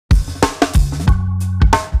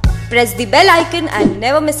Press the bell icon and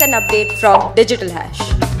never miss an update from Digital Hash.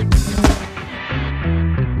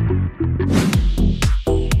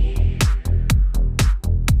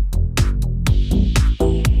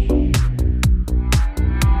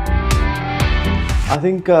 I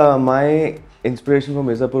think my inspiration for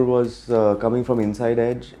Mirzapur was coming from Inside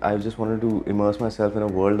Edge. I just wanted to immerse myself in a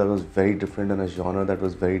world that was very different and a genre that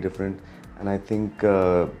was very different. And I think,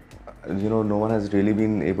 no one has really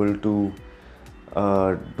been able to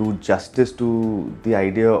do justice to the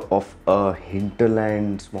idea of a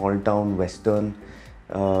hinterland, small town western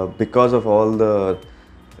because of all the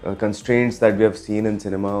constraints that we have seen in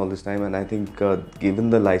cinema all this time. And I think given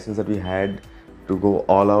the license that we had to go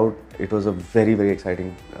all out, it was a very, very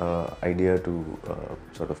exciting idea to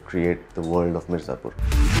sort of create the world of Mirzapur.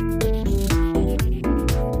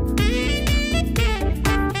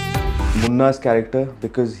 Munna's character,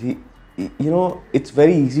 because he, it's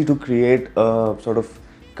very easy to create a sort of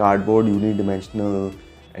cardboard, unidimensional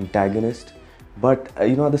antagonist. But,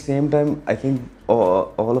 at the same time, I think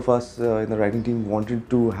all of us in the writing team wanted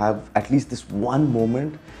to have at least this one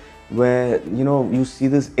moment where, you see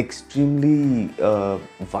this extremely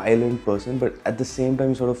violent person, but at the same time,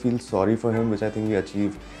 you sort of feel sorry for him, which I think we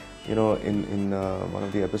achieved, in one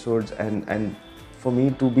of the episodes. And for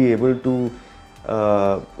me to be able to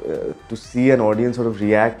see an audience sort of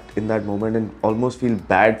react in that moment and almost feel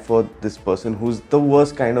bad for this person who's the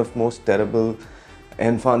worst kind of most terrible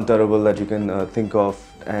enfant terrible that you can think of,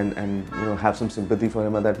 and have some sympathy for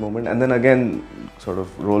him at that moment, and then again sort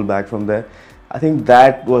of roll back from there. I think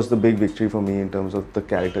that was the big victory for me in terms of the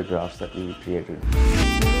character graphs that we created.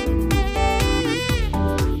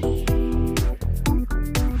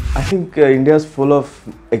 I think India is full of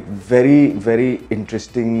very, very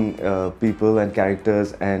interesting people and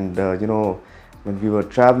characters, and when we were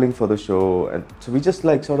traveling for the show, and so we just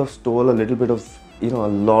sort of stole a little bit of a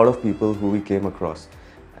lot of people who we came across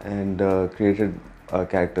and created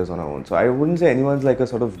characters on our own. So I wouldn't say anyone's like a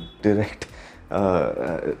sort of direct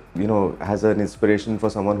has an inspiration for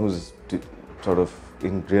someone who's sort of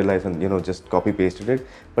in real life and just copy pasted it,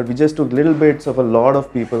 but we just took little bits of a lot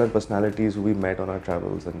of people and personalities who we met on our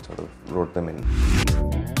travels and sort of wrote them in.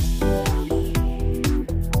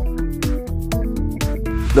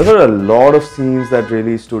 There were a lot of scenes that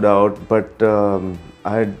really stood out, but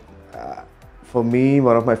for me,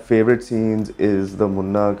 one of my favorite scenes is the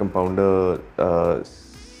Munna compounder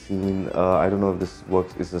scene. I don't know if this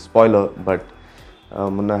works, it's a spoiler, but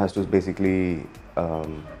Munna has to basically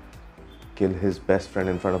kill his best friend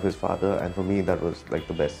in front of his father, and for me that was like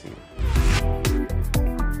the best scene.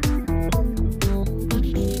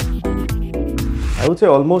 I would say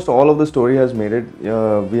almost all of the story has made it.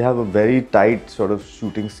 We have a very tight sort of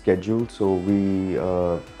shooting schedule, so we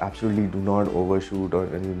absolutely do not overshoot or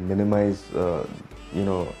minimize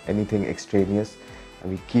anything extraneous,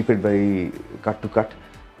 and we keep it very cut to cut.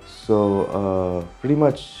 So pretty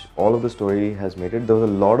much all of the story has made it. There was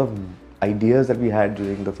a lot of ideas that we had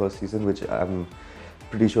during the first season, which I'm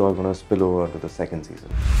pretty sure are going to spill over to the second season.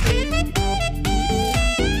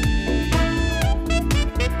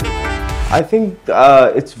 I think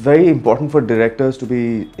it's very important for directors to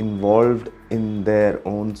be involved in their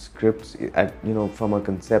own scripts at from a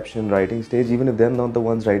conception writing stage. Even if they're not the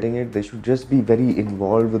ones writing it, they should just be very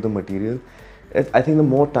involved with the material. I think the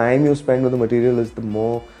more time you spend with the material is the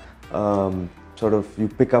more sort of you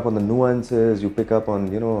pick up on the nuances, you pick up on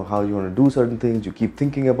how you want to do certain things, you keep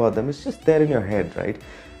thinking about them. It's just there in your head, right?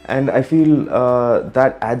 And I feel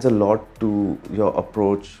that adds a lot to your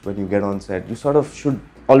approach when you get on set. You sort of should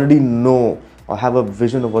already know or have a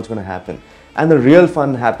vision of what's going to happen. And the real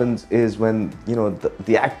fun happens is when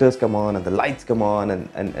the actors come on and the lights come on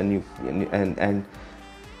and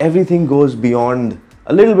everything goes beyond,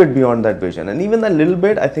 a little bit beyond that vision. And even that little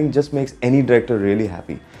bit, I think, just makes any director really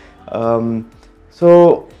happy.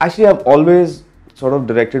 So actually I've always sort of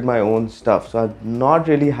directed my own stuff, so I've not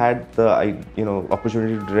really had the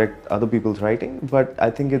opportunity to direct other people's writing, but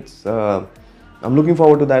I think it's I'm looking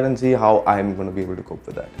forward to that and see how I'm going to be able to cope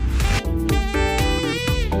with that.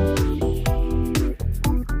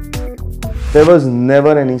 There was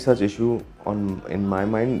never any such issue in my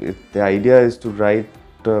mind. The idea is to write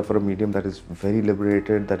for a medium that is very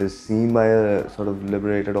liberated, that is seen by a sort of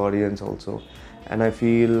liberated audience also, and I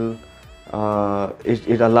feel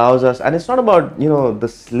it allows us, and it's not about the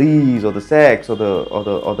sleaze or the sex or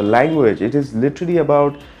the language. It is literally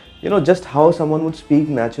about just how someone would speak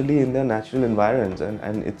naturally in their natural environments,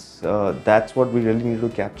 and it's that's what we really need to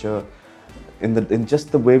capture in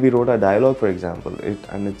just the way we wrote our dialogue, for example.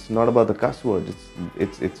 And it's not about the cuss words,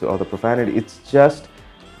 it's or the profanity. It's just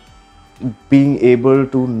being able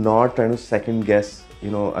to not try to second guess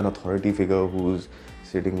an authority figure who's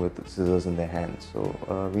sitting with scissors in their hands.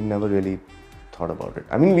 So we never really thought about it.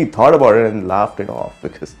 I mean, we thought about it and laughed it off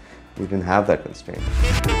because we didn't have that constraint.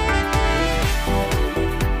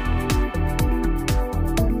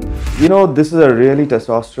 This is a really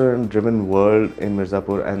testosterone-driven world in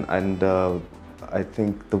Mirzapur, and I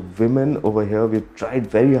think the women over here, we've tried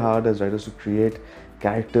very hard as writers to create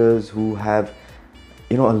characters who have,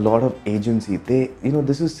 a lot of agency.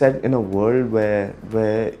 This is set in a world where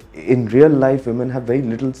in real life women have very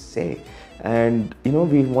little say, and we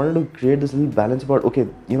wanted to create this little balance about, okay,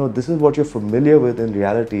 this is what you're familiar with in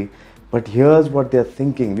reality, but here's what they're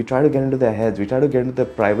thinking. We try to get into their heads. We try to get into their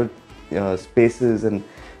private spaces and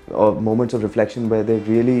moments of reflection where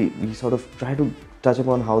we sort of try to touch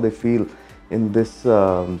upon how they feel in this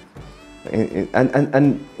and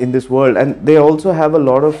in this world, and they also have a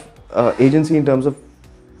lot of agency in terms of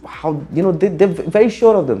how they're very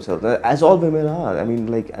sure of themselves, as all women are. I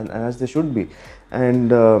mean, and as they should be,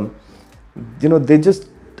 and they just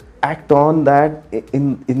act on that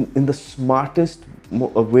in the smartest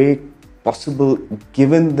way possible,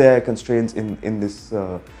 given their constraints in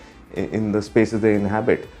the spaces they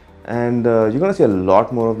inhabit. And you're going to see a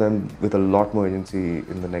lot more of them with a lot more agency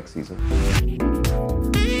in the next season.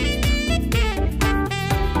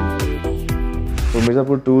 So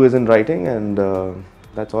Mirzapur 2 is in writing, and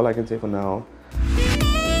that's all I can say for now.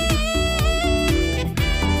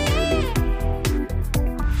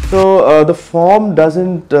 So the form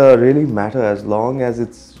doesn't really matter as long as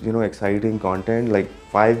it's exciting content, like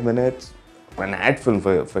 5 minutes, an ad film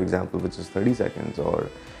for example, which is 30 seconds, or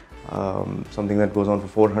something that goes on for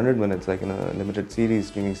 400 minutes, like in a limited series,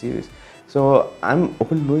 streaming series. So I'm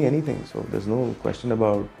open to doing anything. So there's no question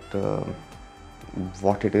about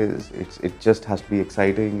what it is. It just has to be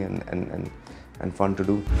exciting and fun to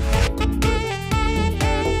do.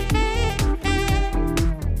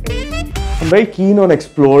 I'm very keen on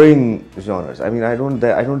exploring genres. I mean, I don't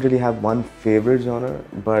really have one favorite genre,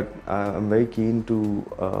 but I'm very keen to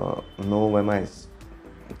know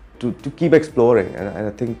to keep exploring, and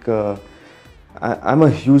I think I'm a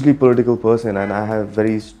hugely political person, and I have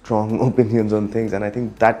very strong opinions on things, and I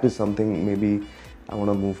think that is something maybe I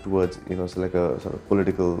want to move towards, so like a sort of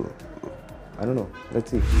political, I don't know,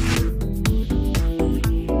 let's see.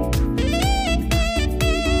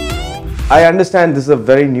 I understand this is a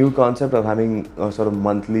very new concept of having sort of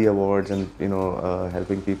monthly awards and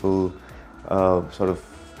helping people sort of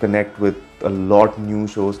connect with a lot new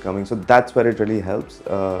shows coming. So that's where it really helps,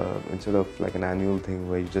 instead of like an annual thing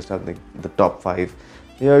where you just have the top 5.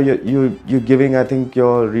 Here you're giving, I think,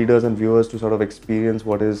 your readers and viewers to sort of experience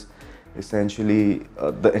what is essentially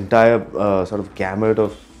the entire sort of gamut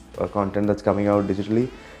of content that's coming out digitally.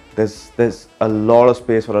 There's a lot of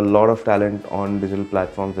space for a lot of talent on digital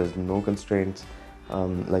platforms. There's no constraints,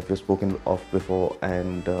 like we've spoken of before,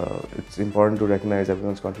 and it's important to recognize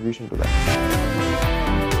everyone's contribution to that.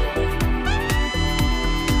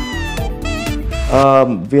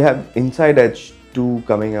 We have Inside Edge 2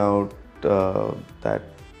 coming out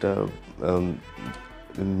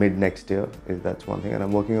mid next year. That's one thing, and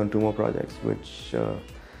I'm working on 2 more projects, which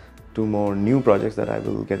 2 more new projects that I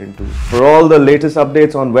will get into. For all the latest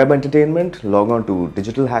updates on web entertainment, log on to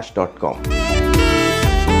digitalhash.com.